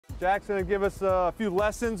Jack's gonna give us a few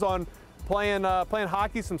lessons on playing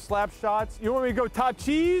hockey, some slap shots. You want me to go top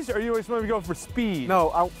cheese, or you just want me to go for speed?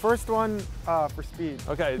 No, first one for speed.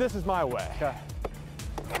 Okay, this is my way. Okay.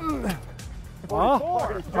 All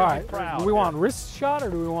right. Proud, Do we want wrist shot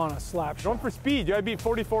or do we want a slap shot? Going for speed. You gotta beat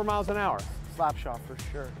 44 miles an hour. Slap shot for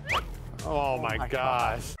sure. Oh my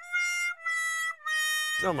gosh.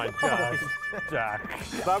 Oh my gosh, Jack.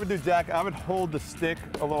 If I would do Jack, I would hold the stick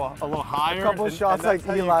a little higher. A couple shots that's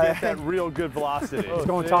like how Eli. You get that real good velocity. He's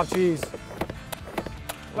going top cheese.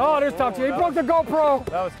 Oh, there's top cheese. He broke the GoPro.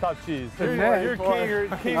 That was top cheese. Good man. You're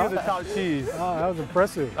king of the top cheese. Oh, that was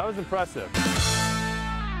impressive. That was impressive.